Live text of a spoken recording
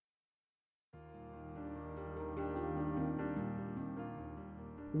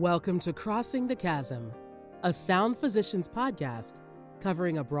Welcome to Crossing the Chasm, a Sound Physicians podcast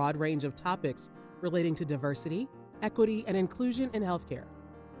covering a broad range of topics relating to diversity, equity, and inclusion in healthcare.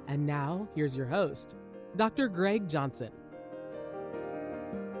 And now, here's your host, Dr. Greg Johnson.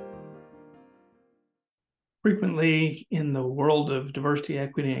 Frequently in the world of diversity,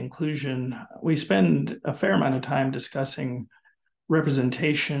 equity, and inclusion, we spend a fair amount of time discussing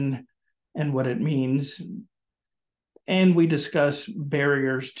representation and what it means. And we discuss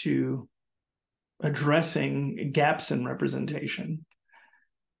barriers to addressing gaps in representation.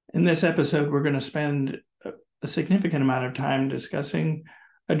 In this episode, we're going to spend a significant amount of time discussing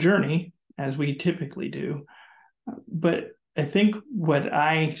a journey, as we typically do. But I think what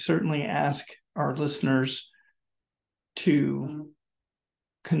I certainly ask our listeners to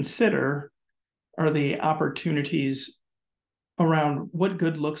consider are the opportunities around what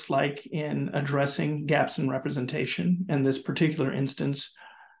good looks like in addressing gaps in representation. In this particular instance,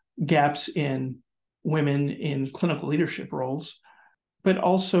 gaps in women in clinical leadership roles, but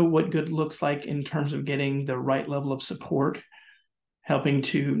also what good looks like in terms of getting the right level of support, helping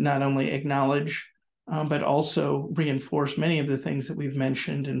to not only acknowledge, but also reinforce many of the things that we've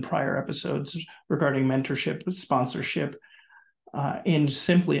mentioned in prior episodes regarding mentorship, sponsorship, and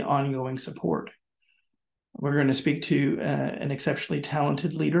simply ongoing support. We're going to speak to an exceptionally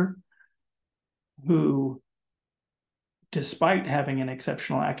talented leader who, despite having an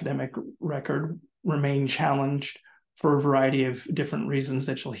exceptional academic record, remained challenged for a variety of different reasons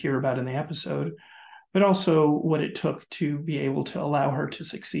that you'll hear about in the episode, but also what it took to be able to allow her to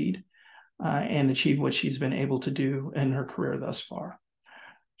succeed and achieve what she's been able to do in her career thus far.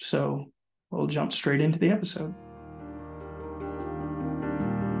 So we'll jump straight into the episode.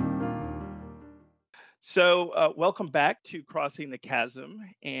 So welcome back to Crossing the Chasm,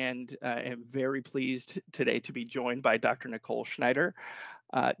 and I am very pleased today to be joined by Dr. Nicole Schneider.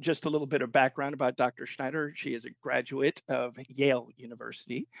 Just a little bit of background about Dr. Schneider. She is a graduate of Yale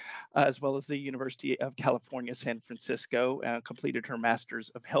University, as well as the University of California, San Francisco, completed her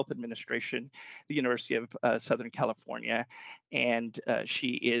Master's of Health Administration, the University of Southern California, and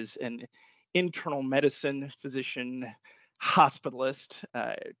she is an internal medicine physician, hospitalist,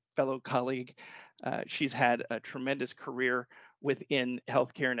 fellow colleague. She's had a tremendous career within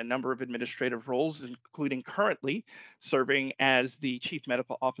healthcare in a number of administrative roles, including currently serving as the Chief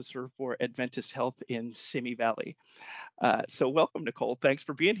Medical Officer for Adventist Health in Simi Valley. So welcome, Nicole. Thanks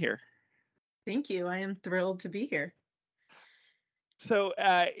for being here. Thank you. I am thrilled to be here. So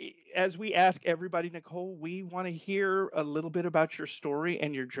as we ask everybody, Nicole, we want to hear a little bit about your story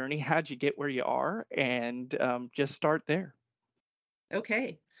and your journey. How'd you get where you are? And just start there.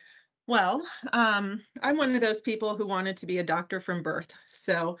 Okay. Well, I'm one of those people who wanted to be a doctor from birth.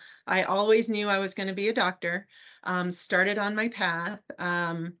 So I always knew I was going to be a doctor. Started on my path.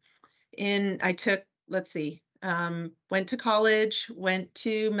 Went to college, went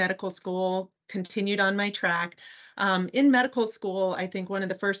to medical school, continued on my track. In medical school, I think one of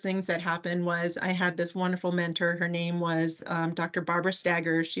the first things that happened was I had this wonderful mentor. Her name was Dr. Barbara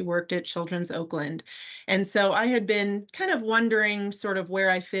Staggers. She worked at Children's Oakland. And so I had been kind of wondering sort of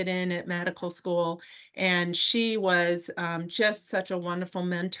where I fit in at medical school. And she was just such a wonderful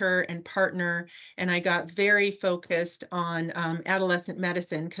mentor and partner. And I got very focused on adolescent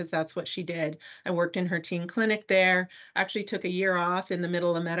medicine because that's what she did. I worked in her teen clinic there, actually took a year off in the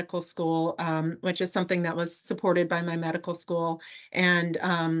middle of medical school, which is something that was supported by my medical school. And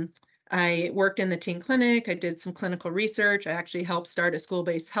I worked in the teen clinic. I did some clinical research. I actually helped start a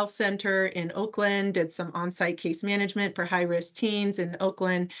school-based health center in Oakland, did some on-site case management for high-risk teens in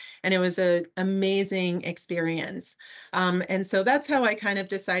Oakland. And it was an amazing experience. And so that's how I kind of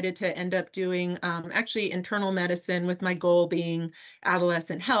decided to end up doing actually internal medicine, with my goal being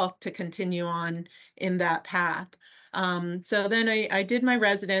adolescent health, to continue on in that path. So then I did my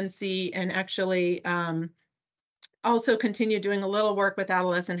residency and actually also continued doing a little work with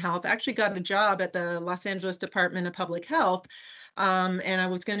adolescent health. Actually got a job at the Los Angeles Department of Public Health. And I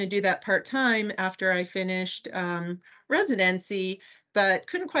was going to do that part-time after I finished residency, but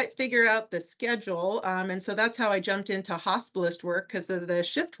couldn't quite figure out the schedule. And so that's how I jumped into hospitalist work. Because of the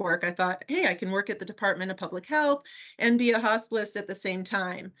shift work, I thought, hey, I can work at the Department of Public Health and be a hospitalist at the same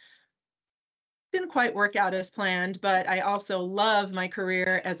time. Didn't quite work out as planned, but I also love my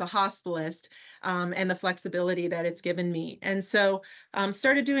career as a hospitalist and the flexibility that it's given me. And so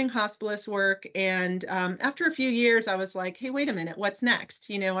started doing hospitalist work. And after a few years, I was like, hey, wait a minute, what's next?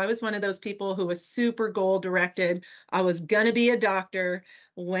 You know, I was one of those people who was super goal directed. I was going to be a doctor.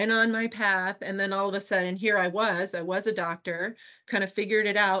 went on my path, and then all of a sudden here I was a doctor, kind of figured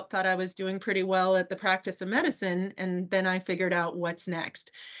it out, thought I was doing pretty well at the practice of medicine, and then I figured out what's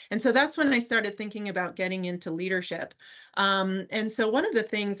next. And so that's when I started thinking about getting into leadership. And so one of the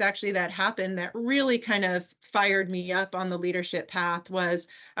things actually that happened that really kind of fired me up on the leadership path was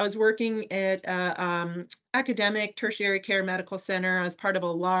I was working at a academic tertiary care medical center as part of a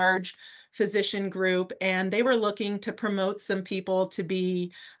large physician group, and they were looking to promote some people to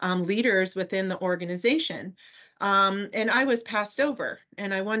be leaders within the organization. And I was passed over,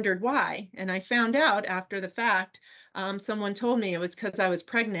 and I wondered why. And I found out after the fact, someone told me it was because I was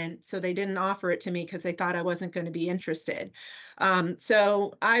pregnant, so they didn't offer it to me because they thought I wasn't going to be interested.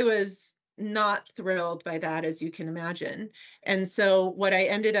 So I was not thrilled by that, as you can imagine. And so what I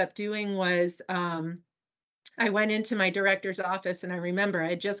ended up doing was I went into my director's office, and I remember I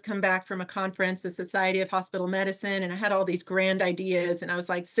had just come back from a conference, the Society of Hospital Medicine, and I had all these grand ideas, and I was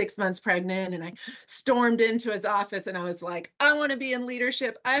like 6 months pregnant, and I stormed into his office, and I was like, I want to be in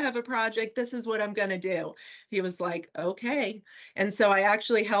leadership. I have a project. This is what I'm going to do. He was like, okay. And so I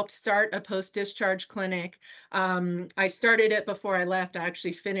actually helped start a post-discharge clinic. I started it before I left. I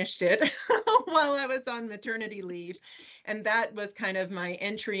actually finished it while I was on maternity leave. And that was kind of my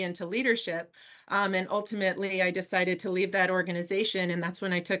entry into leadership. And ultimately, I decided to leave that organization. And that's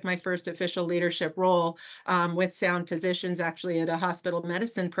when I took my first official leadership role with Sound Physicians, actually at a hospital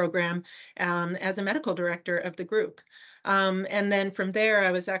medicine program as a medical director of the group. And then from there,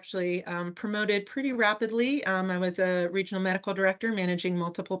 I was actually promoted pretty rapidly. I was a regional medical director managing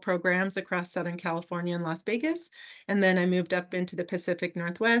multiple programs across Southern California and Las Vegas. And then I moved up into the Pacific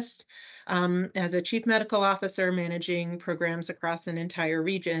Northwest as a chief medical officer managing programs across an entire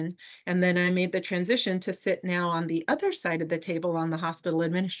region. And then I made the transition to sit now on the other side of the table on the hospital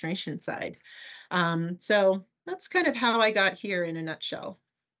administration side. So that's kind of how I got here in a nutshell.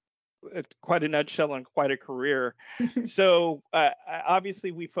 It's quite a nutshell and quite a career. So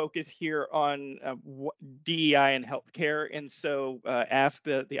obviously we focus here on DEI and healthcare. And so ask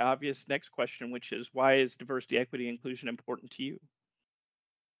the obvious next question, which is, why is diversity, equity, inclusion important to you?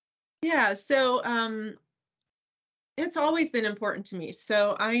 Yeah, so it's always been important to me.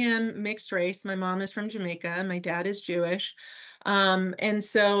 So I am mixed race. My mom is from Jamaica. My dad is Jewish. And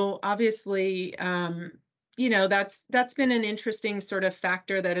so obviously, that's been an interesting sort of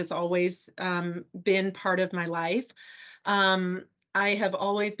factor that has always been part of my life. I have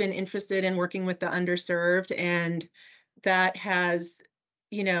always been interested in working with the underserved, and that has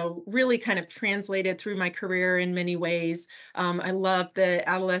really kind of translated through my career in many ways. I love the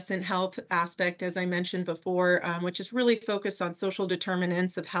adolescent health aspect, as I mentioned before, which is really focused on social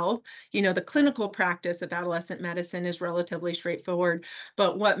determinants of health. The clinical practice of adolescent medicine is relatively straightforward,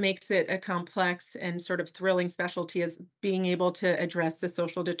 but what makes it a complex and sort of thrilling specialty is being able to address the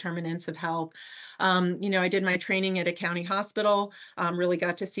social determinants of health. I did my training at a county hospital, really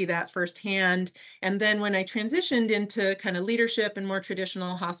got to see that firsthand. And then when I transitioned into kind of leadership and more traditional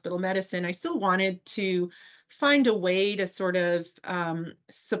hospital medicine, I still wanted to find a way to sort of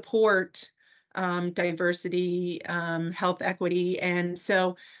support diversity, health equity. And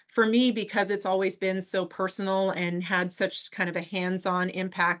so for me, because it's always been so personal and had such kind of a hands-on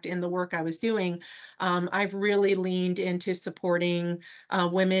impact in the work I was doing, I've really leaned into supporting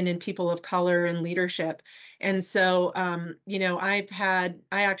women and people of color in leadership. And so, I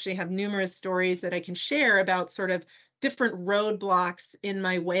actually have numerous stories that I can share about sort of different roadblocks in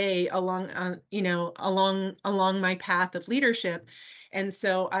my way along my path of leadership. And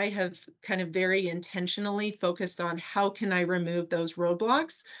so I have kind of very intentionally focused on how can I remove those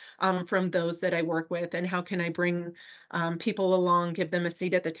roadblocks from those that I work with, and how can I bring people along, give them a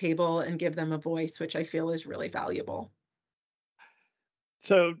seat at the table, and give them a voice, which I feel is really valuable.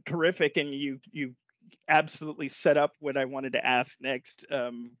 So terrific. And you absolutely set up what I wanted to ask next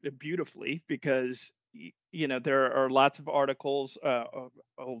beautifully, because there are lots of articles,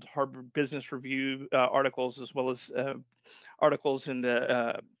 old Harvard Business Review articles, as well as articles in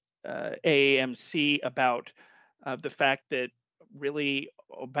the AAMC about the fact that really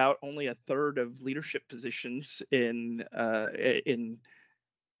about only a third of leadership positions in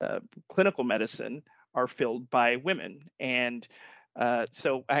clinical medicine are filled by women. And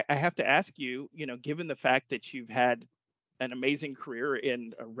so I have to ask you, given the fact that you've had an amazing career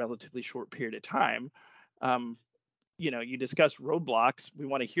in a relatively short period of time, you discuss roadblocks. We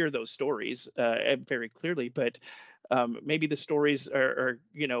want to hear those stories very clearly, but maybe the stories are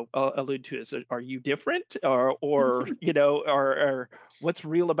allude to as, are you different, or or what's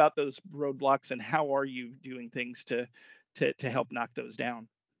real about those roadblocks, and how are you doing things to help knock those down?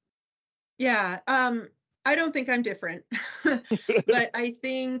 Yeah. I don't think I'm different. But I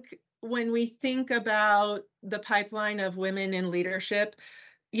think when we think about the pipeline of women in leadership,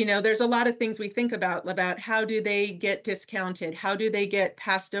 there's a lot of things we think about how do they get discounted? How do they get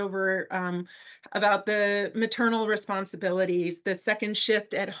passed over, about the maternal responsibilities, the second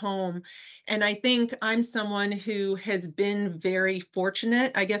shift at home. And I think I'm someone who has been very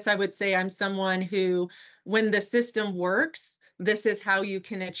fortunate. I guess I would say I'm someone who, when the system works, this is how you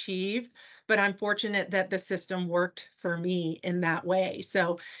can achieve. But I'm fortunate that the system worked for me in that way.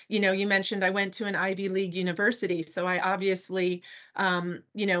 So, you mentioned I went to an Ivy League university. So I obviously,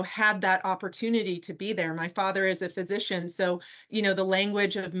 had that opportunity to be there. My father is a physician. So, the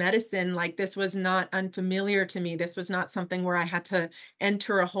language of medicine, like this was not unfamiliar to me. This was not something where I had to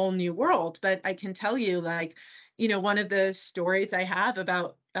enter a whole new world. But I can tell you, like, one of the stories I have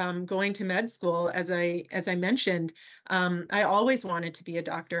about going to med school, as I mentioned, I always wanted to be a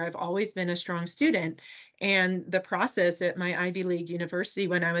doctor. I've always been a strong student. And the process at my Ivy League university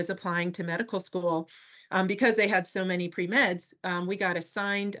when I was applying to medical school, because they had so many pre-meds, we got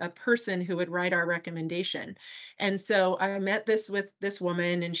assigned a person who would write our recommendation. And so I met with this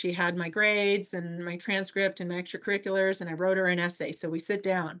woman, and she had my grades and my transcript and my extracurriculars, and I wrote her an essay. So we sit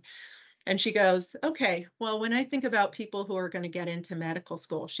down. And she goes, okay, well, when I think about people who are going to get into medical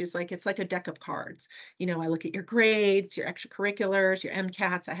school, she's like, it's like a deck of cards. I look at your grades, your extracurriculars, your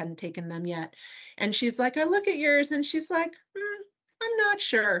MCATs. I hadn't taken them yet. And she's like, I look at yours, and she's like, I'm not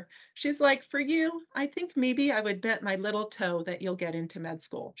sure. She's like, for you, I think maybe I would bet my little toe that you'll get into med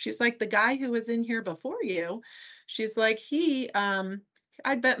school. She's like, the guy who was in here before you, she's like,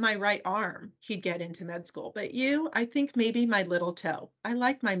 I'd bet my right arm he'd get into med school. But you, I think maybe my little toe. I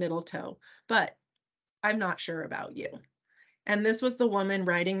like my middle toe, but I'm not sure about you. And this was the woman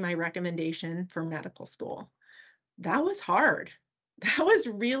writing my recommendation for medical school. That was hard. That was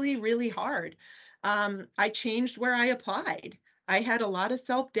really, really hard. I changed where I applied. I had a lot of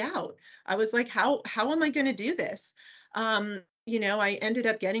self-doubt. I was like, how am I going to do this? I ended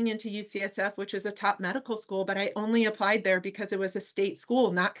up getting into UCSF, which is a top medical school, but I only applied there because it was a state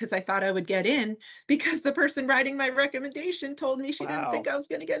school, not because I thought I would get in, because the person writing my recommendation told me she didn't think I was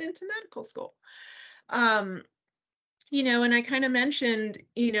going to get into medical school. And I kind of mentioned,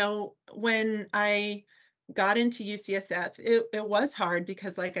 when I got into UCSF, it was hard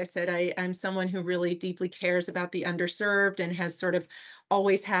because, like I said, I'm someone who really deeply cares about the underserved and has sort of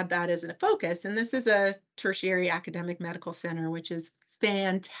always had that as a focus. And this is a tertiary academic medical center, which is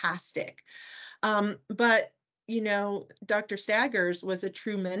fantastic. But Dr. Staggers was a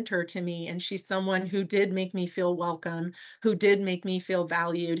true mentor to me, and she's someone who did make me feel welcome, who did make me feel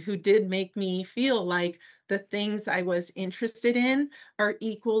valued, who did make me feel like the things I was interested in are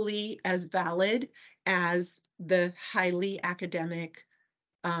equally as valid as the highly academic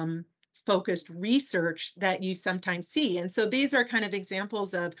focused research that you sometimes see. And so these are kind of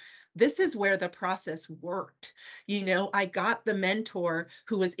examples of, this is where the process worked. I got the mentor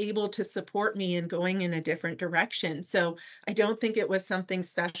who was able to support me in going in a different direction. So I don't think it was something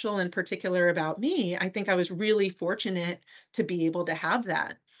special in particular about me. I think I was really fortunate to be able to have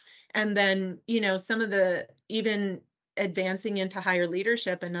that. And then, some of the, even advancing into higher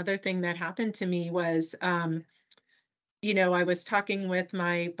leadership, another thing that happened to me was, I was talking with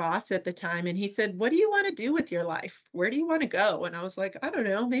my boss at the time, and he said, what do you want to do with your life? Where do you want to go? And I was like, I don't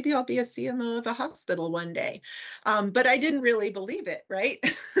know, maybe I'll be a CMO of a hospital one day. But I didn't really believe it, right?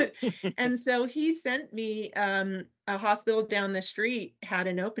 And so he sent me, a hospital down the street had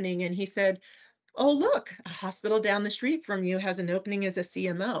an opening, and he said, oh, look, a hospital down the street from you has an opening as a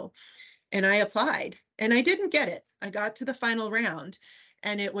CMO. And I applied, and I didn't get it. I got to the final round,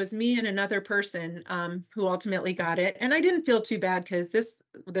 and it was me and another person who ultimately got it. And I didn't feel too bad because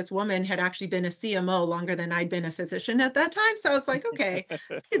this woman had actually been a CMO longer than I'd been a physician at that time. So I was like, okay,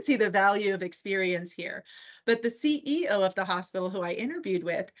 I can see the value of experience here. But the CEO of the hospital who I interviewed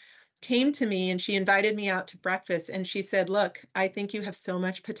with came to me, and she invited me out to breakfast, and she said, look, I think you have so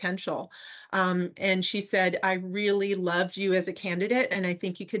much potential. And she said, I really loved you as a candidate, and I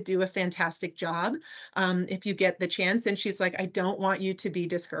think you could do a fantastic job if you get the chance. And she's like, I don't want you to be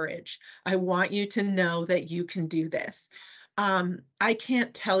discouraged. I want you to know that you can do this. I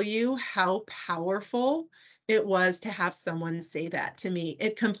can't tell you how powerful it was to have someone say that to me.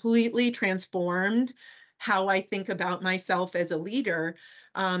 It completely transformed how I think about myself as a leader,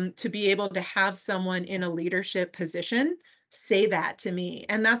 to be able to have someone in a leadership position say that to me.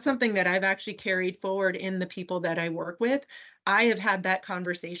 And that's something that I've actually carried forward in the people that I work with. I have had that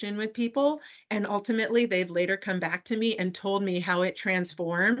conversation with people, and ultimately they've later come back to me and told me how it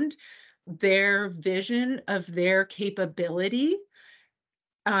transformed their vision of their capability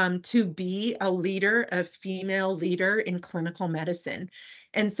to be a leader, a female leader in clinical medicine.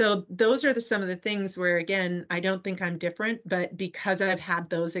 And so those are some of the things where, again, I don't think I'm different, but because I've had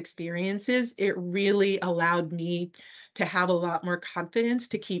those experiences, it really allowed me to have a lot more confidence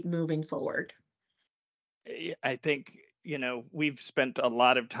to keep moving forward. I think, we've spent a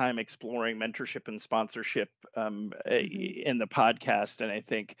lot of time exploring mentorship and sponsorship in the podcast. And I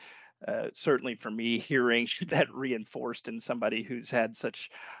think certainly for me, hearing that reinforced in somebody who's had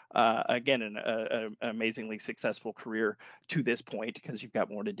such, again, an amazingly successful career to this point, because you've got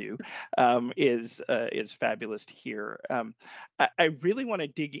more to do, is fabulous to hear. I really want to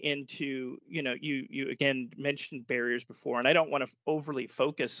dig into, you again mentioned barriers before, and I don't want to overly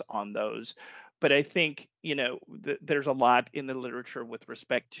focus on those. But I think, there's a lot in the literature with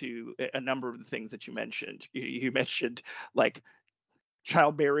respect to a number of the things that you mentioned. You mentioned like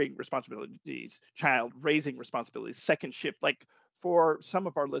childbearing responsibilities, child raising responsibilities, second shift. Like, for some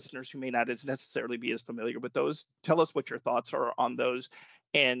of our listeners who may not as necessarily be as familiar with those, tell us what your thoughts are on those,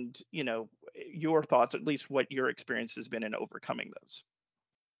 and your thoughts, at least what your experience has been in overcoming those.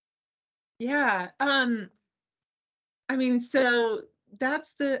 Yeah. I mean, so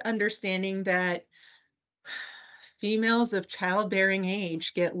that's the understanding that females of childbearing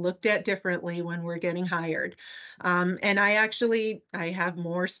age get looked at differently when we're getting hired. And I have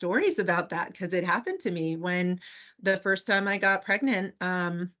more stories about that because it happened to me when the first time I got pregnant.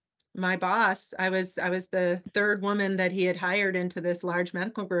 My boss, I was the third woman that he had hired into this large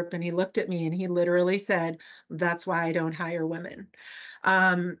medical group, and he looked at me and he literally said, "That's why I don't hire women."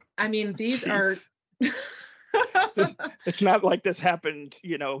 I mean, these Jeez. are It's not like this happened,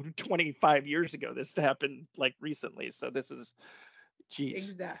 25 years ago. This happened like recently. So this is,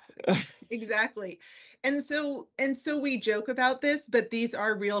 geez. Exactly. And so we joke about this, but these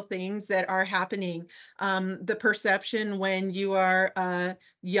are real things that are happening. The perception when you are a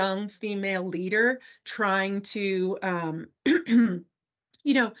young female leader trying to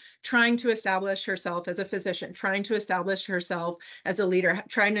trying to establish herself as a physician, trying to establish herself as a leader,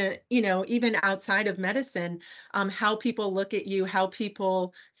 trying to, even outside of medicine, how people look at you, how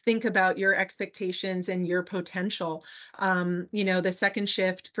people think about your expectations and your potential. The second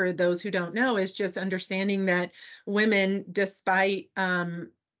shift, for those who don't know, is just understanding that women, despite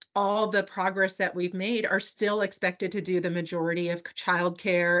all the progress that we've made, are still expected to do the majority of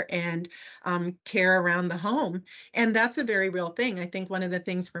childcare and care around the home. And that's a very real thing. I think one of the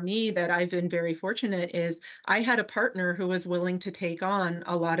things for me that I've been very fortunate is I had a partner who was willing to take on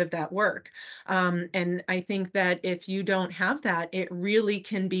a lot of that work. And I think that if you don't have that, it really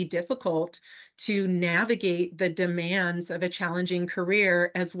can be difficult to navigate the demands of a challenging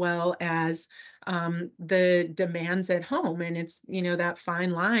career, as well as the demands at home. And it's, that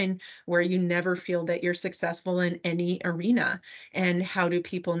fine line where you never feel that you're successful in any arena. And how do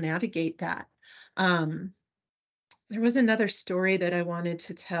people navigate that? There was another story that I wanted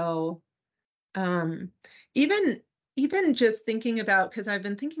to tell. Even just thinking about, because I've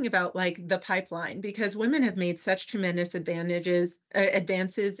been thinking about like the pipeline, because women have made such tremendous advances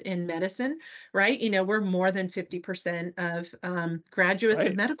in medicine, right? We're more than 50% of graduates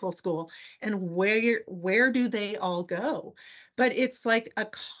of Right. medical school, and where do they all go? But it's like a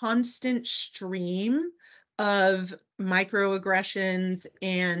constant stream of microaggressions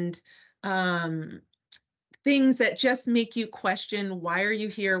and things that just make you question, why are you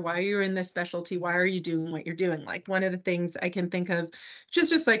here? Why are you in this specialty? Why are you doing what you're doing? Like, one of the things I can think of,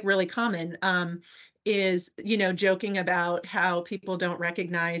 just like really common, is, joking about how people don't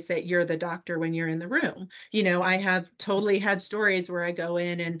recognize that you're the doctor when you're in the room. I have totally had stories where I go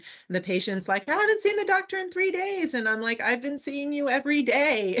in and the patient's like, "I haven't seen the doctor in 3 days." And I'm like, "I've been seeing you every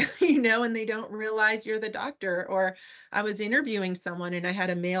day," and they don't realize you're the doctor. Or I was interviewing someone and I had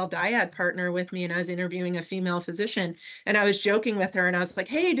a male dyad partner with me, and I was interviewing a female physician, and I was joking with her and I was like,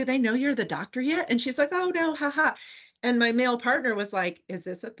 "Hey, do they know you're the doctor yet?" And she's like, "Oh no, haha." And my male partner was like, "Is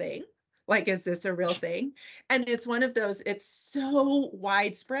this a thing? Like, is this a real thing?" And it's one of those, it's so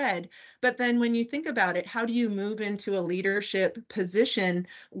widespread. But then when you think about it, how do you move into a leadership position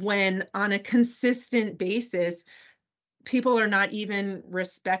when on a consistent basis, people are not even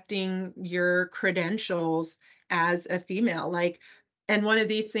respecting your credentials as a female? And one of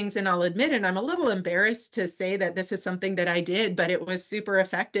these things, and I'll admit, and I'm a little embarrassed to say that this is something that I did, but it was super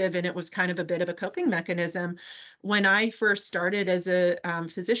effective, and it was kind of a bit of a coping mechanism. When I first started as a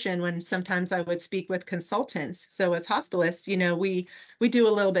physician, when sometimes I would speak with consultants, so as hospitalists, we do a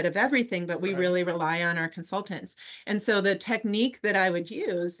little bit of everything, but we really rely on our consultants. And so the technique that I would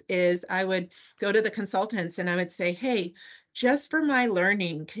use is I would go to the consultants and I would say, "Hey, just for my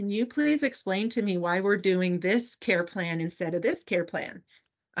learning, can you please explain to me why we're doing this care plan instead of this care plan?"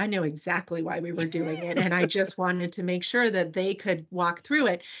 I knew exactly why we were doing it. And I just wanted to make sure that they could walk through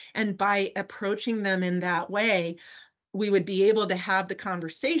it. And by approaching them in that way, we would be able to have the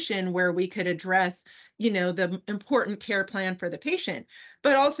conversation where we could address, the important care plan for the patient,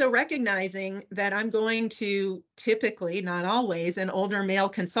 but also recognizing that I'm going to typically, not always, an older male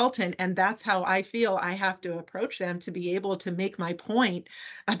consultant, and that's how I feel I have to approach them to be able to make my point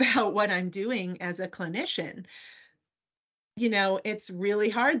about what I'm doing as a clinician. It's really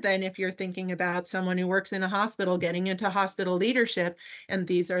hard then if you're thinking about someone who works in a hospital getting into hospital leadership, and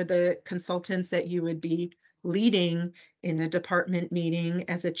these are the consultants that you would be leading in a department meeting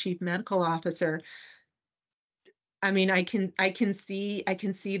as a chief medical officer. I mean, I can see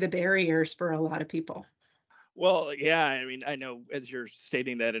the barriers for a lot of people. Well, yeah, I mean, I know as you're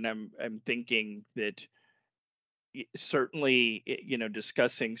stating that, and I'm thinking that certainly,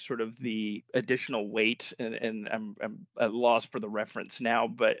 discussing sort of the additional weight, and I'm at loss for the reference now,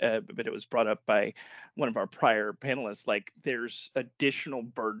 but it was brought up by one of our prior panelists. Like, there's additional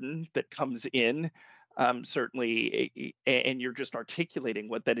burden that comes in. Certainly, and you're just articulating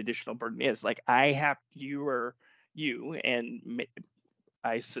what that additional burden is. Like, you and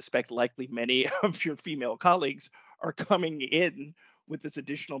I suspect likely many of your female colleagues are coming in with this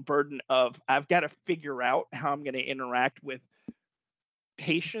additional burden of, I've got to figure out how I'm going to interact with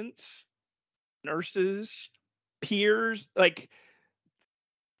patients, nurses, peers. Like,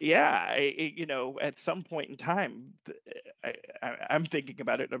 yeah, at some point in time, I'm thinking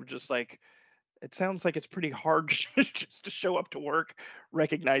about it. I'm just like, it sounds like it's pretty hard just to show up to work,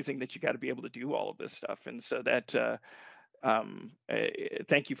 recognizing that you got to be able to do all of this stuff. And so that,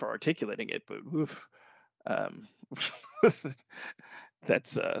 thank you for articulating it, but oof, um,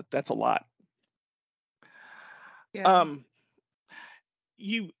 that's a lot. Yeah. Um,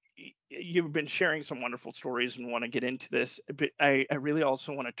 you you've been sharing some wonderful stories and want to get into this, but I really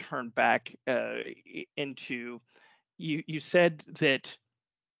also want to turn back into, you said that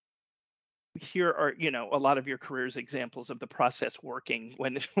here are, a lot of your career's examples of the process working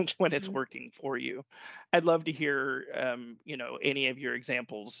when when it's Mhm. working for you. I'd love to hear, any of your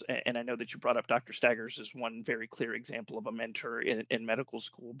examples. And I know that you brought up Dr. Staggers as one very clear example of a mentor in medical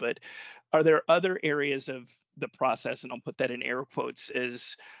school, but are there other areas of the process, and I'll put that in air quotes,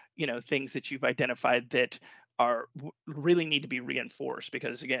 as things that you've identified that really need to be reinforced?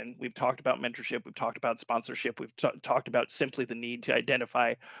 Because again, we've talked about mentorship, we've talked about sponsorship, we've talked about simply the need to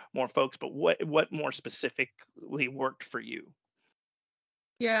identify more folks, but what more specifically worked for you?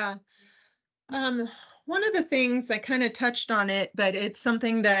 Yeah. Um, One of the things I kind of touched on it, but it's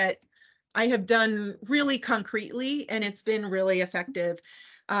something that I have done really concretely and it's been really effective.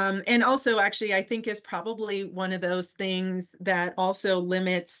 And also, actually, I think is probably one of those things that also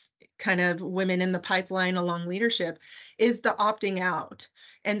limits kind of women in the pipeline along leadership is the opting out.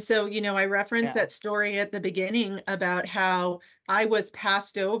 And so, I referenced Yeah. that story at the beginning about how I was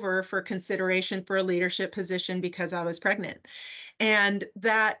passed over for consideration for a leadership position because I was pregnant. And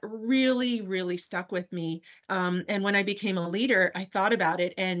that really, really stuck with me. And when I became a leader, I thought about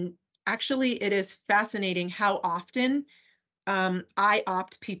it. And actually, it is fascinating how often I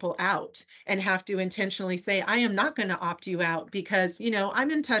opt people out and have to intentionally say, I am not going to opt you out because,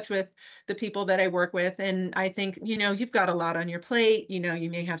 I'm in touch with the people that I work with. And I think, you've got a lot on your plate. You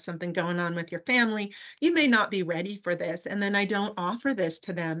may have something going on with your family. You may not be ready for this. And then I don't offer this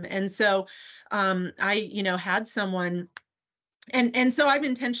to them. And so I, had someone and so I've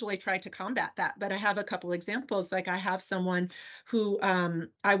intentionally tried to combat that, but I have a couple examples. Like I have someone who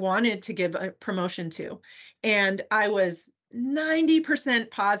I wanted to give a promotion to, and I was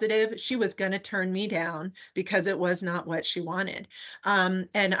 90% positive she was going to turn me down because it was not what she wanted. And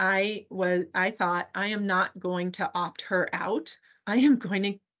I thought, I am not going to opt her out. I am going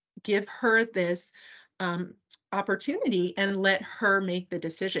to give her this um, opportunity and let her make the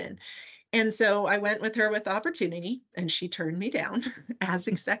decision. And so I went with her with the opportunity and she turned me down as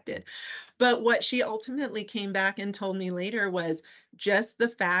expected. But what she ultimately came back and told me later was just the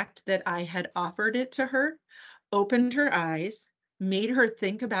fact that I had offered it to her opened her eyes, made her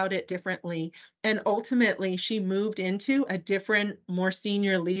think about it differently. And ultimately, she moved into a different, more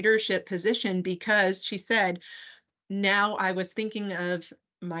senior leadership position because she said, now I was thinking of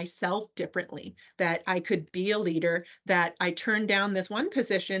myself differently, that I could be a leader, that I turned down this one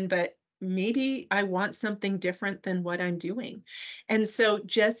position, but maybe I want something different than what I'm doing. And so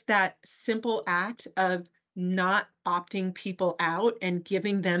just that simple act of not opting people out and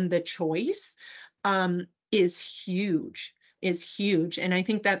giving them the choice is huge, is huge. And I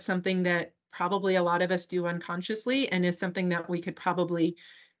think that's something that probably a lot of us do unconsciously and is something that we could probably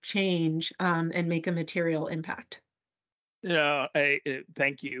change and make a material impact.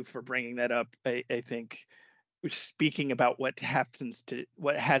 Thank you for bringing that up. I think speaking about what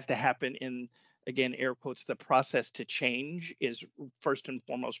has to happen in, again, air quotes, the process to change is first and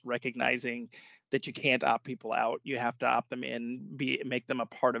foremost recognizing that you can't opt people out. You have to opt them in, make them a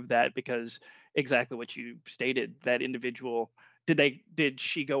part of that, because exactly what you stated, that individual, did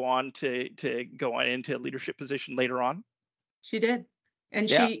she go on to go on into a leadership position later on? She did. And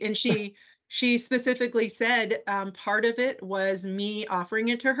Yeah. she specifically said, part of it was me offering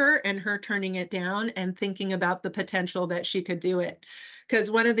it to her and her turning it down and thinking about the potential that she could do it.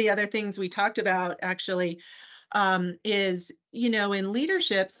 Because one of the other things we talked about actually, is, in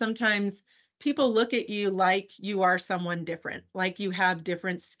leadership, sometimes people look at you like you are someone different, like you have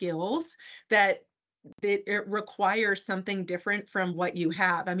different skills that it requires something different from what you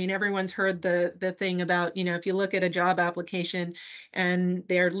have. I mean, everyone's heard the thing about, if you look at a job application and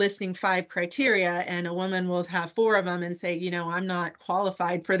they're listing 5 criteria and a woman will have 4 of them and say, I'm not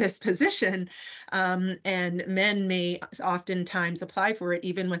qualified for this position. And men may oftentimes apply for it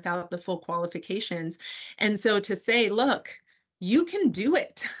even without the full qualifications. And so to say, look, you can do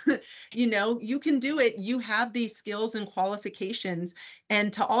it. You can do it. You have these skills and qualifications.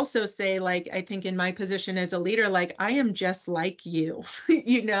 And to also say, like, I think in my position as a leader, like, I am just like you,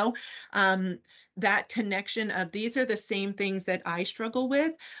 that connection of these are the same things that I struggle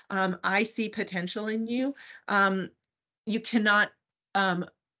with. I see potential in you. You cannot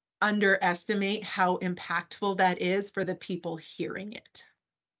underestimate how impactful that is for the people hearing it.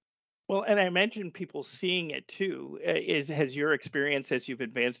 Well, and I mentioned people seeing it too. Has your experience as you've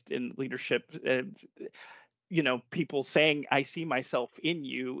advanced in leadership, people saying, "I see myself in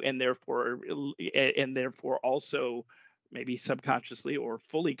you," and therefore also maybe subconsciously or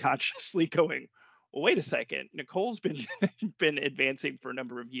fully consciously going, "Well, wait a second, Nicole's been been advancing for a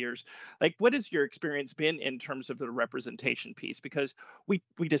number of years." Like, what has your experience been in terms of the representation piece? Because we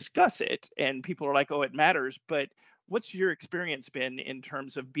discuss it, and people are like, "Oh, it matters," but what's your experience been in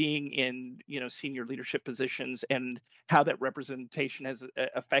terms of being in senior leadership positions, and how that representation has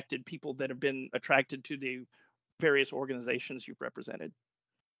affected people that have been attracted to the various organizations you've represented?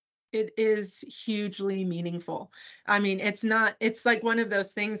 It is hugely meaningful. I mean, it's like one of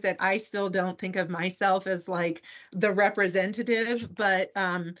those things that I still don't think of myself as like the representative, but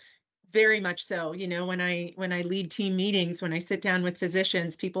very much so. When I lead team meetings, when I sit down with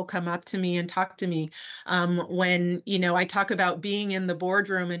physicians, people come up to me and talk to me. When I talk about being in the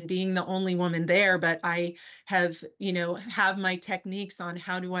boardroom and being the only woman there, but I have my techniques on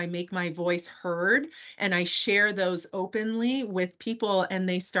how do I make my voice heard, and I share those openly with people, and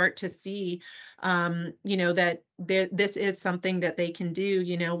they start to see, that this is something that they can do.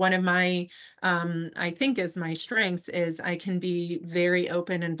 One of my, I think is my strengths is I can be very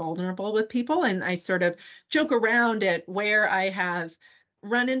open and vulnerable with people. And I sort of joke around at where I have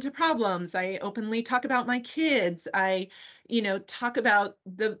run into problems. I openly talk about my kids. I, talk about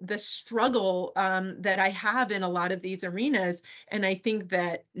the struggle that I have in a lot of these arenas. And I think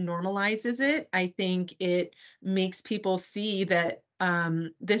that normalizes it. I think it makes people see that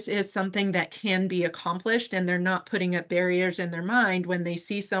this is something that can be accomplished, and they're not putting up barriers in their mind when they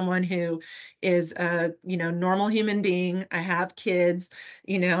see someone who is a normal human being. I have kids.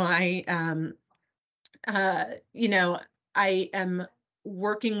 I I am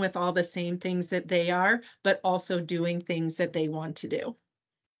working with all the same things that they are, but also doing things that they want to do.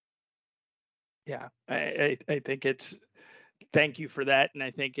 Yeah, I think it's, thank you for that. And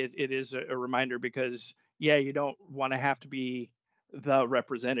I think it is a reminder, because yeah, you don't want to have to be the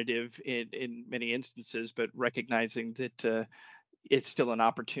representative in many instances, but recognizing that it's still an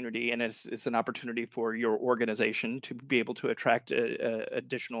opportunity, and it's an opportunity for your organization to be able to attract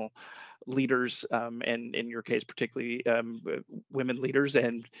additional leaders, and in your case, particularly women leaders,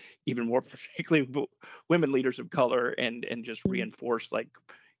 and even more particularly women leaders of color, and just Mhm. reinforce, like,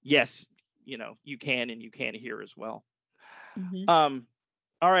 yes, you can, and you can here as well. Mhm. Um,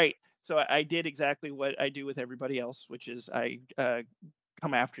 all right. So I did exactly what I do with everybody else, which is I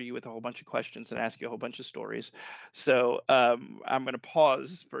come after you with a whole bunch of questions and ask you a whole bunch of stories. So I'm going to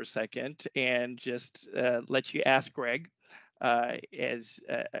pause for a second and just let you ask Greg. As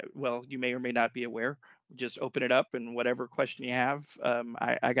well, you may or may not be aware. Just open it up, and whatever question you have,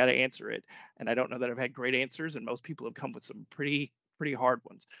 I got to answer it. And I don't know that I've had great answers, and most people have come with some pretty hard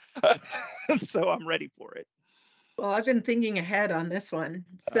ones. So I'm ready for it. Well, I've been thinking ahead on this one.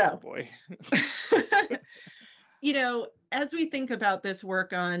 Oh So, boy. as we think about this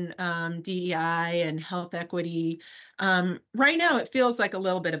work on DEI and health equity, right now it feels like a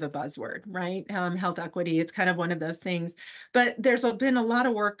little bit of a buzzword, right? Health equity, it's kind of one of those things. But there's been a lot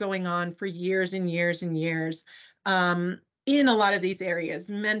of work going on for years and years and years. in a lot of these areas,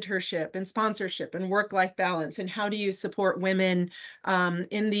 mentorship and sponsorship and work-life balance, and how do you support women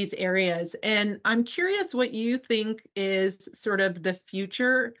in these areas? And I'm curious what you think is sort of the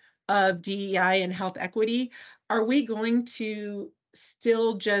future of DEI and health equity. Are we going to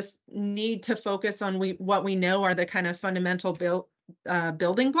still just need to focus on what we know are the kind of fundamental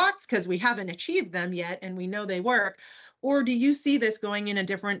building blocks because we haven't achieved them yet and we know they work? Or do you see this going in a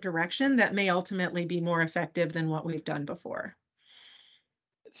different direction that may ultimately be more effective than what we've done before?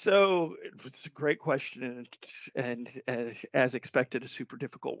 So it's a great question, and as expected, a super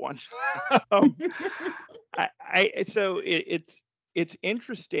difficult one. um, it's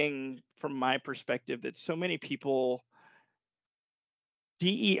interesting from my perspective that so many people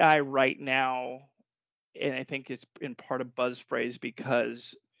DEI right now, and I think it's in part a buzz phrase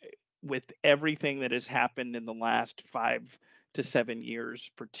because with everything that has happened in the last 5 to 7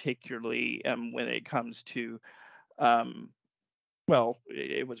 years, particularly when it comes to, um, well,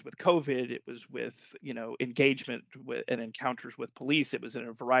 it was with COVID, it was with engagement with and encounters with police, it was in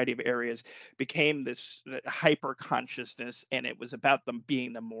a variety of areas, became this hyper consciousness, and it was about them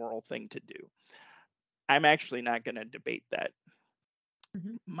being the moral thing to do. I'm actually not going to debate that.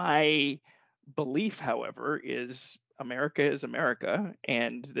 Mhm. My belief, however, is America,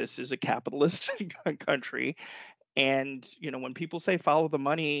 and this is a capitalist country. And when people say follow the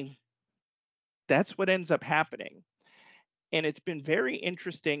money, that's what ends up happening. And it's been very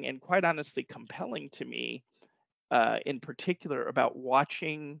interesting and quite honestly compelling to me, in particular, about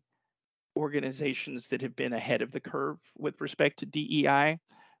watching organizations that have been ahead of the curve with respect to DEI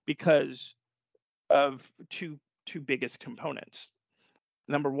because of two biggest components.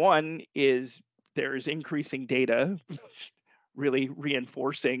 Number one is there is increasing data really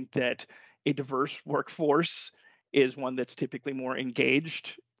reinforcing that a diverse workforce is one that's typically more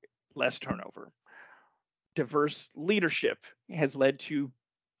engaged, less turnover. Diverse leadership has led to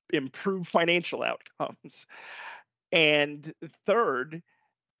improved financial outcomes. And third,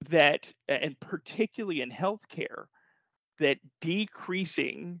 that, and particularly in healthcare, that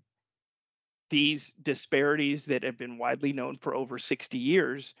decreasing these disparities that have been widely known for over 60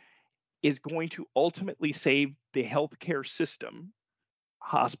 years is going to ultimately save the healthcare system,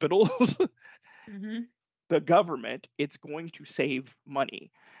 hospitals, Mhm. the government. It's going to save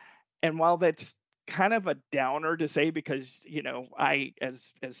money. And while that's kind of a downer to say, because I,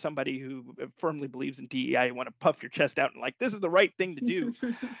 as somebody who firmly believes in DEI, want to puff your chest out and like, this is the right thing to do.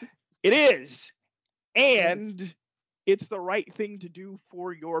 It is. Yes. And it's the right thing to do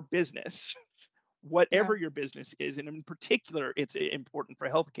for your business, Yeah. whatever your business is. And in particular, it's important for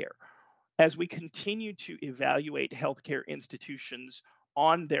healthcare. As we continue to evaluate healthcare institutions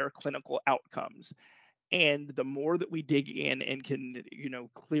on their clinical outcomes, and the more that we dig in and can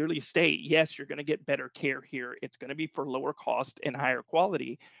clearly state, yes, you're going to get better care here, it's going to be for lower cost and higher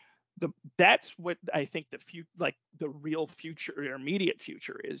quality, that's what I think the real future or immediate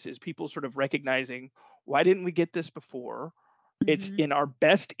future is people sort of recognizing, why didn't we get this before? It's Mhm. in our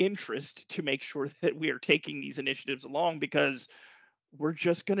best interest to make sure that we are taking these initiatives along because we're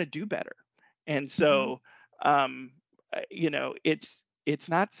just going to do better. And Mhm. so, it's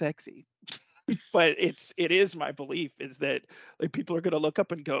not sexy, but it is my belief is that like people are going to look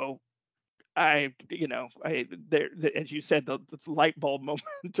up and go, as you said, this light bulb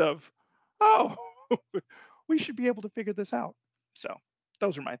moment of, oh, we should be able to figure this out. So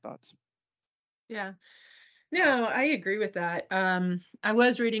those are my thoughts. Yeah. No, I agree with that. I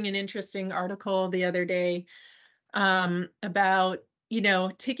was reading an interesting article the other day about,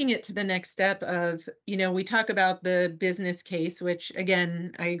 taking it to the next step of, we talk about the business case, which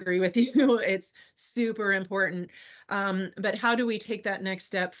again, I agree with you, it's super important. But how do we take that next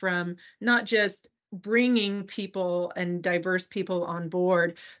step from not just bringing people and diverse people on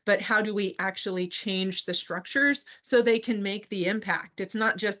board, but how do we actually change the structures so they can make the impact? It's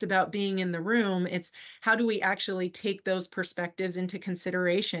not just about being in the room, it's how do we actually take those perspectives into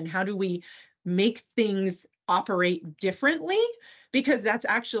consideration? How do we make things operate differently? Because that's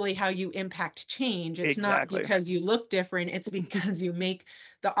actually how you impact change. It's not Exactly. because you look different, it's because you make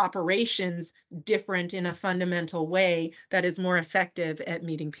the operations different in a fundamental way that is more effective at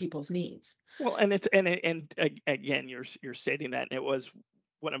meeting people's needs. Well, again, you're stating that, and it was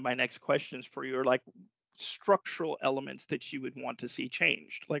one of my next questions for you, are like structural elements that you would want to see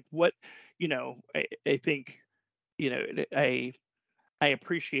changed. Like what, I think, I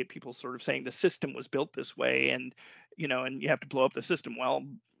appreciate people sort of saying the system was built this way, and you have to blow up the system. Well,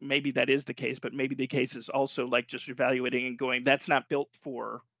 maybe that is the case, but maybe the case is also like just evaluating and going, that's not built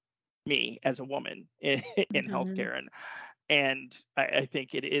for me as a woman in Mhm. healthcare. And I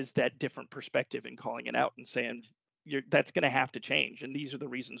think it is that different perspective and calling it out and saying, that's going to have to change, and these are the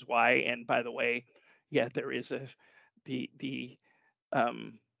reasons why. And by the way, yeah, there is the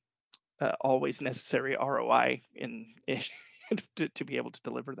um, always necessary ROI in to be able to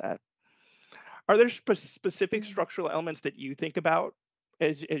deliver that. Are there specific structural elements that you think about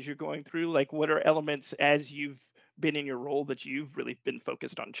as you're going through? Like, what are elements as you've been in your role that you've really been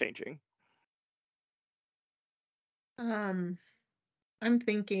focused on changing? Um, I'm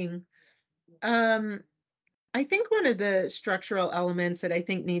thinking. Um, I think one of the structural elements that I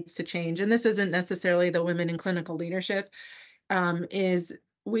think needs to change, and this isn't necessarily the women in clinical leadership, is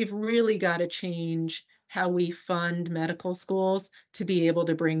we've really got to change how we fund medical schools to be able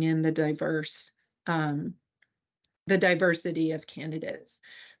to bring in um, the diversity of candidates,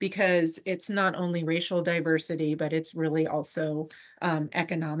 because it's not only racial diversity, but it's really also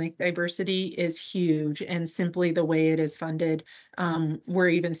economic diversity is huge. And simply the way it is funded, we're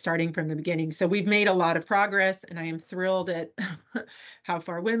even starting from the beginning. So we've made a lot of progress, and I am thrilled at how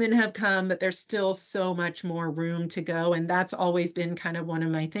far women have come, but there's still so much more room to go. And that's always been kind of one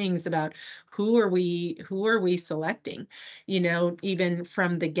of my things about who are we selecting, even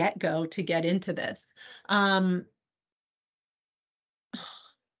from the get-go to get into this.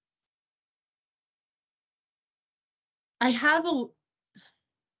 I have a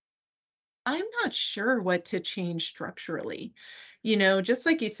I'm not sure what to change structurally. Just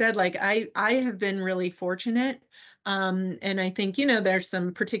like you said, like I have been really fortunate. And I think, there's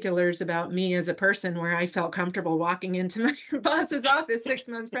some particulars about me as a person where I felt comfortable walking into my boss's office 6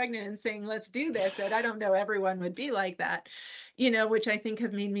 months pregnant and saying, let's do this. And I don't know everyone would be like that, which I think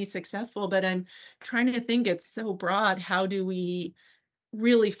have made me successful. But I'm trying to think, it's so broad. How do we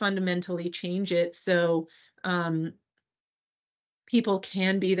really fundamentally change it so people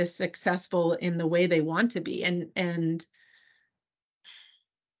can be the successful in the way they want to be? And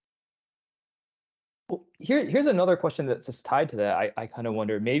Well, here's another question that's just tied to that. I kind of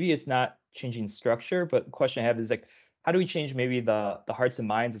wonder, maybe it's not changing structure, but the question I have is like, how do we change maybe the hearts and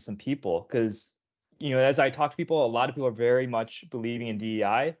minds of some people? Because, as I talk to people, a lot of people are very much believing in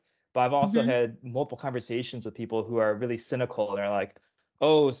DEI, but I've also Mhm. had multiple conversations with people who are really cynical and they're like,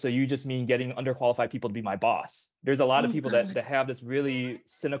 oh, so you just mean getting underqualified people to be my boss? There's a lot of Oh people that God. have this really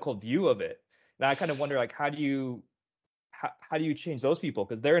cynical view of it. And I kind of wonder, like, how do you change those people?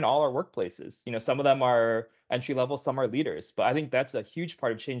 Because they're in all our workplaces. Some of them are entry level, some are leaders. But I think that's a huge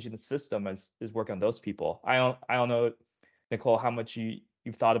part of changing the system is working on those people. I don't know, Nicole, how much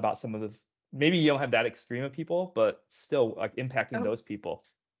you've thought about some of the, maybe you don't have that extreme of people, but still like impacting Oh, those people.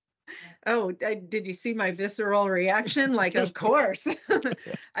 did you see my visceral reaction? Like, of course.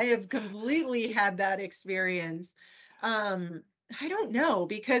 I have completely had that experience. Um, I don't know,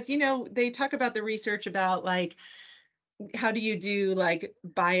 because, they talk about the research about like, how do you do like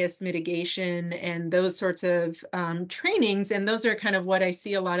bias mitigation and those sorts of trainings? And those are kind of what I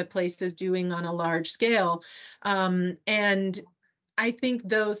see a lot of places doing on a large scale. And I think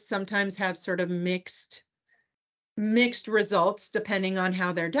those sometimes have sort of mixed results depending on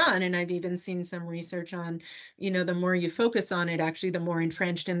how they're done. And I've even seen some research on, the more you focus on it, actually, the more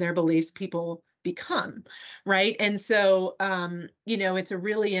entrenched in their beliefs people become, right? And so, it's a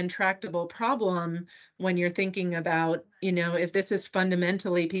really intractable problem when you're thinking about, if this is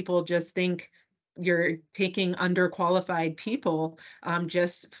fundamentally people just think you're taking underqualified people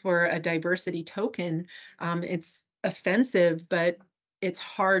just for a diversity token. It's offensive, but it's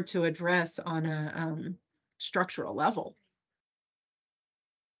hard to address on a structural level.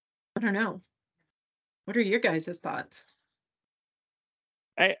 I don't know. What are your guys' thoughts?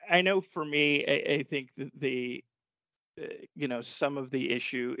 I know for me, I think that some of the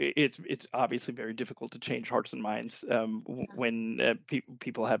issue, it's obviously very difficult to change hearts and minds when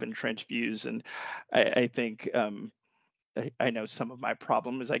people have entrenched views. And I think I know some of my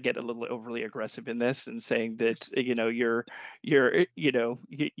problem is I get a little overly aggressive in this and saying that you're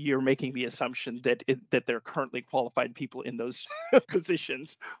making the assumption that that there are currently qualified people in those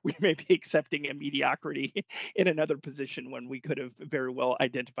positions. We may be accepting a mediocrity in another position when we could have very well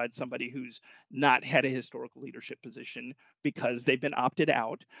identified somebody who's not had a historical leadership position because they've been opted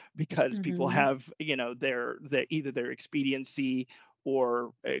out, because people Mhm. have their either their expediency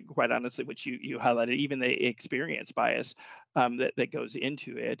or quite honestly, which you highlighted, even the experience bias that goes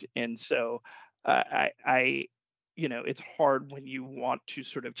into it. And so I it's hard when you want to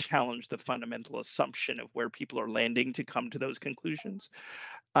sort of challenge the fundamental assumption of where people are landing to come to those conclusions.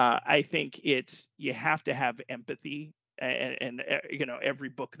 I think you have to have empathy. And every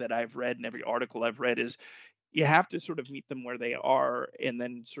book that I've read and every article I've read is you have to sort of meet them where they are and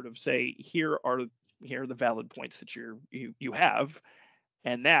then sort of say, here are the valid points that you have,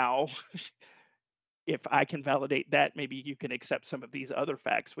 and now if I can validate that, maybe you can accept some of these other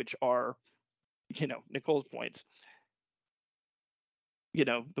facts, which are, Nicole's points.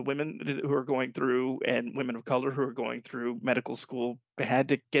 The women who are going through, and women of color who are going through medical school, had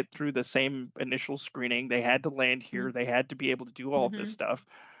to get through the same initial screening. They had to land here. They had to be able to do all of this stuff.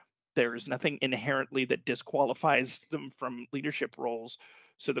 There's nothing inherently that disqualifies them from leadership roles.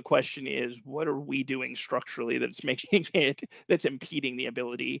 So the question is, what are we doing structurally that's impeding the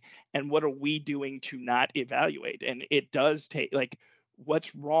ability? And what are we doing to not evaluate? And it does take,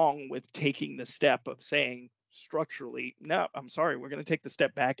 what's wrong with taking the step of saying structurally, no, I'm sorry, we're going to take the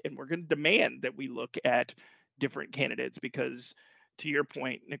step back and we're going to demand that we look at different candidates? Because to your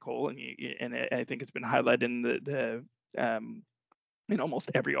point, Nicole, and I think it's been highlighted in the in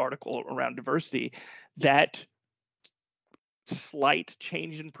almost every article around diversity, that slight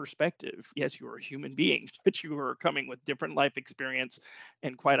change in perspective. Yes, you are a human being, but you are coming with different life experience.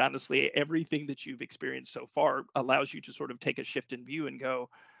 And quite honestly, everything that you've experienced so far allows you to sort of take a shift in view and go,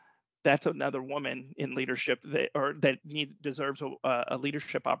 that's another woman in leadership that deserves a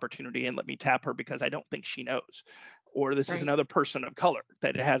leadership opportunity, and let me tap her because I don't think she knows. Or this is another person of color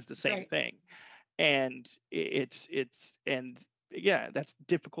that has the same thing. And yeah, that's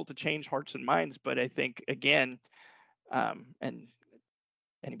difficult to change hearts and minds. But I think, again, and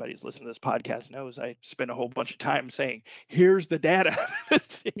anybody who's listening to this podcast knows I spent a whole bunch of time saying, here's the data.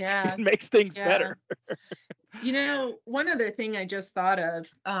 It makes things better. One other thing I just thought of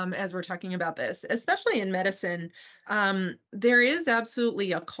as we're talking about this, especially in medicine, there is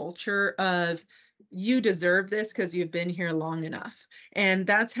absolutely a culture of, you deserve this because you've been here long enough. And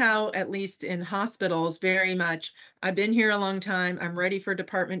that's how, at least in hospitals, very much, I've been here a long time. I'm ready for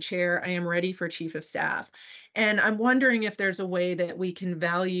department chair. I am ready for chief of staff. And I'm wondering if there's a way that we can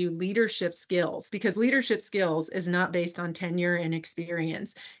value leadership skills, because leadership skills is not based on tenure and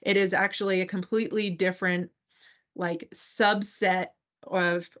experience. It is actually a completely different subset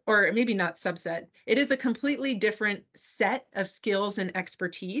of, or maybe not subset, it is a completely different set of skills and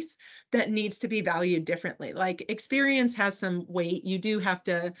expertise that needs to be valued differently. Experience has some weight. You do have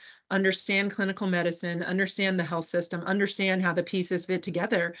to understand clinical medicine, understand the health system, understand how the pieces fit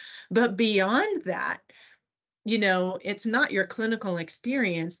together. But beyond that, it's not your clinical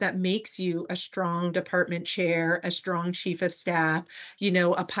experience that makes you a strong department chair, a strong chief of staff,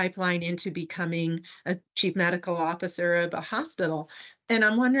 a pipeline into becoming a chief medical officer of a hospital. And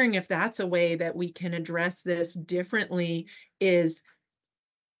I'm wondering if that's a way that we can address this differently, is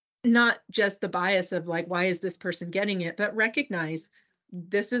not just the bias of why is this person getting it, but recognize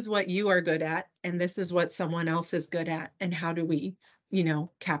this is what you are good at, and this is what someone else is good at. And how do we,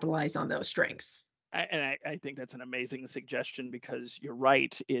 capitalize on those strengths? I think that's an amazing suggestion, because you're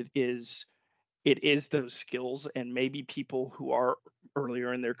right. It is those skills, and maybe people who are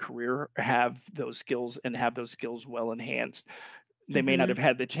earlier in their career have those skills and have those skills well enhanced. They may not have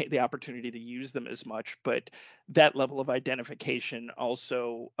had the opportunity to use them as much, but that level of identification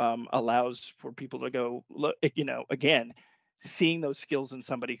also allows for people to go, look, again, seeing those skills in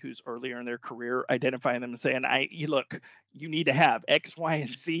somebody who's earlier in their career, identifying them and saying, you need to have X, Y, and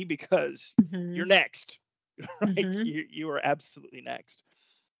Z because you're next. Right? You are absolutely next.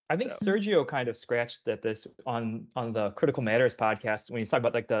 I think Sergio kind of scratched at this on the Critical Matters podcast when he's talking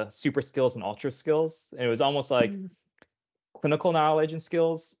about the super skills and ultra skills. And it was almost like clinical knowledge and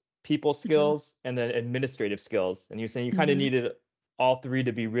skills, people skills, and then administrative skills. And you're saying you kind of needed all three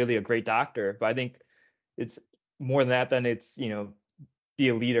to be really a great doctor. But I think it's more than that, then it's, be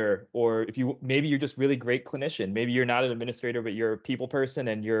a leader, or maybe you're just really great clinician. Maybe you're not an administrator, but you're a people person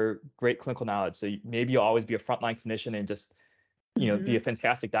and you're great clinical knowledge. So maybe you'll always be a frontline clinician and just, be a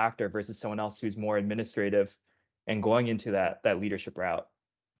fantastic doctor versus someone else who's more administrative and going into that leadership route.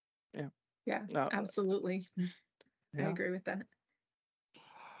 Yeah, absolutely. I agree with that.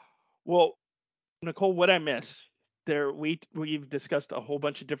 Well, Nicole, what I miss there, we've discussed a whole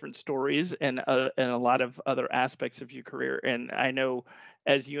bunch of different stories and a lot of other aspects of your career. And I know,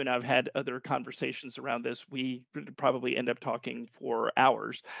 as you and I've had other conversations around this, we would probably end up talking for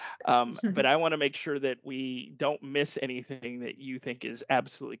hours. But I want to make sure that we don't miss anything that you think is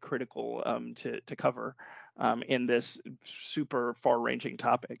absolutely critical to cover in this super far-ranging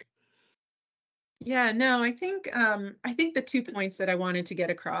topic. Yeah, no, I think the 2 points that I wanted to get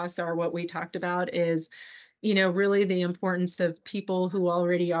across are what we talked about is, really the importance of people who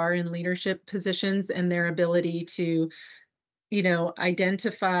already are in leadership positions and their ability to,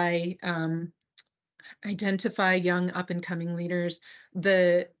 identify young up and coming leaders,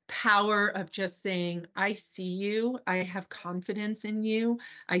 the power of just saying, I see you, I have confidence in you,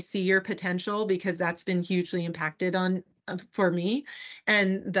 I see your potential, because that's been hugely impacted on for me,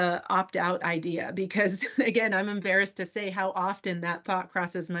 and the opt-out idea, because again, I'm embarrassed to say how often that thought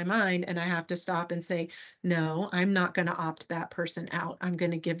crosses my mind, and I have to stop and say, no, I'm not going to opt that person out. I'm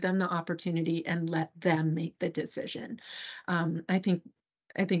going to give them the opportunity and let them make the decision. I think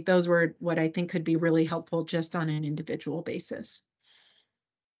those were what I think could be really helpful just on an individual basis.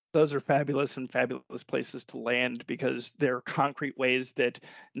 Those are fabulous and fabulous places to land, because they're concrete ways that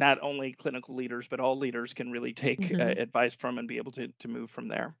not only clinical leaders, but all leaders can really take advice from and be able to move from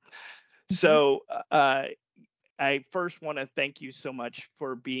there. So I first want to thank you so much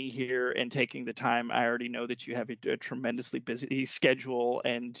for being here and taking the time. I already know that you have a tremendously busy schedule,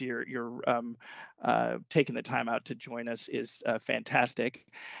 and you're taking the time out to join us is fantastic.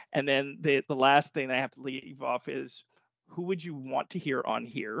 And then the last thing that I have to leave off is, who would you want to hear on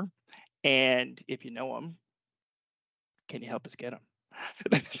here? And if you know them, can you help us get them?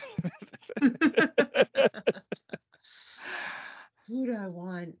 Who do I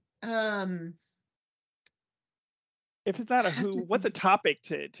want? If it's not a who, what's a topic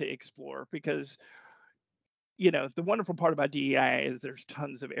to explore? Because, the wonderful part about DEI is there's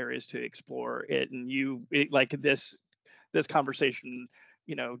tons of areas to explore it. And like this conversation,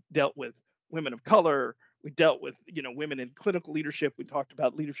 dealt with women of color. We dealt with, women in clinical leadership. We talked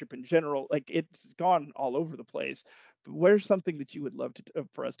about leadership in general. Like, it's gone all over the place. But where's something that you would love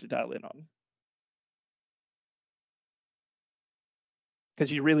for us to dial in on?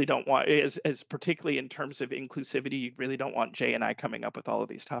 Because you really don't want, as particularly in terms of inclusivity, you really don't want Jay and I coming up with all of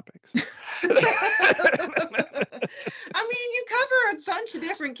these topics. I mean, you cover a bunch of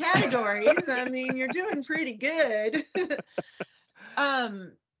different categories. I mean, you're doing pretty good.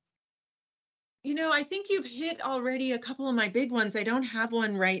 I think you've hit already a couple of my big ones. I don't have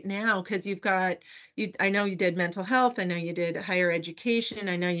one right now because I know you did mental health. I know you did higher education.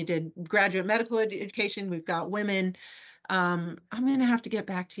 I know you did graduate medical education. We've got women. I'm going to have to get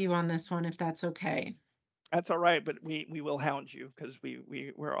back to you on this one if that's okay. That's all right, but we will hound you, because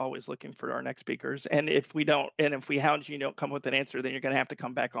we're always looking for our next speakers. And if we hound you, you don't come with an answer, then you're going to have to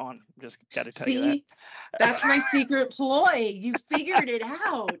come back on. Just got to tell you that. That's my secret ploy. You figured it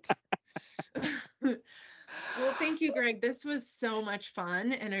out. Well, thank you, Greg. This was so much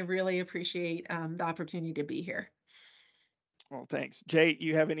fun, and I really appreciate the opportunity to be here. Well, thanks. Jay,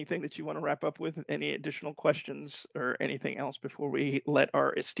 you have anything that you want to wrap up with? Any additional questions or anything else before we let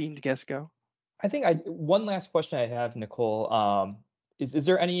our esteemed guest go? I think one last question I have, Nicole, is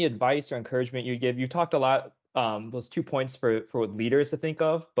there any advice or encouragement you give? You talked a lot, those 2 points for leaders to think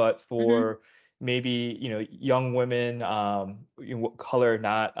of, but for maybe, young women, color or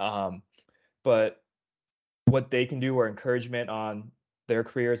not, but what they can do, or encouragement on their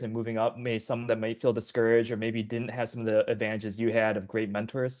careers and moving up. Some of them may feel discouraged, or maybe didn't have some of the advantages you had of great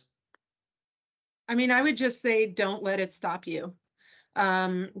mentors. I mean, I would just say, don't let it stop you.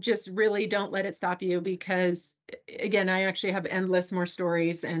 Just really don't let it stop you, because again, I actually have endless more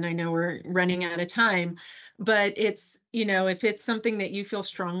stories, and I know we're running out of time, but it's, if it's something that you feel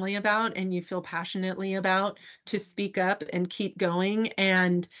strongly about and you feel passionately about, to speak up and keep going.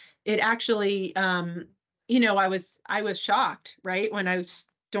 And it actually, I was shocked, right, when I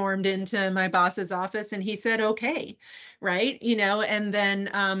stormed into my boss's office and he said, okay, right, and then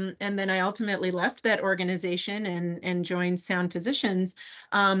I ultimately left that organization and joined Sound Physicians,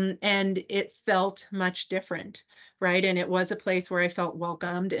 and it felt much different, right? And it was a place where I felt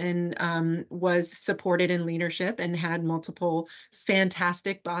welcomed and was supported in leadership, and had multiple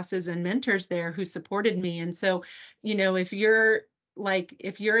fantastic bosses and mentors there who supported me. And so, if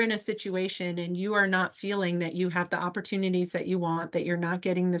you're in a situation and you are not feeling that you have the opportunities that you want, that you're not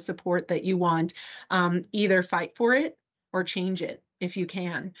getting the support that you want, either fight for it or change it if you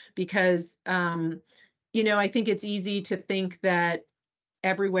can, because, I think it's easy to think that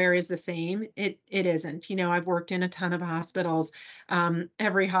everywhere is the same. It isn't. I've worked in a ton of hospitals.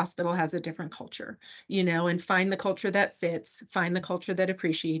 Every hospital has a different culture, and find the culture that fits, find the culture that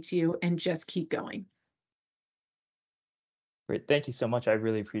appreciates you, and just keep going. Great. Thank you so much. I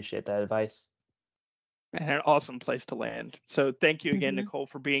really appreciate that advice. And an awesome place to land. So thank you again, Nicole,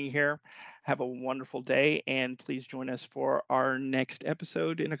 for being here. Have a wonderful day, and please join us for our next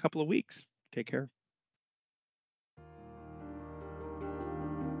episode in a couple of weeks. Take care.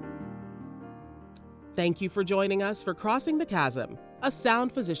 Thank you for joining us for Crossing the Chasm, a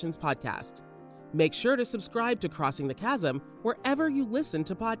Sound Physicians podcast. Make sure to subscribe to Crossing the Chasm wherever you listen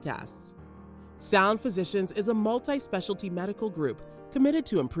to podcasts. Sound Physicians is a multi-specialty medical group committed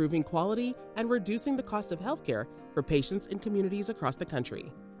to improving quality and reducing the cost of healthcare for patients in communities across the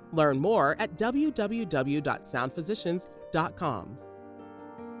country. Learn more at www.soundphysicians.com.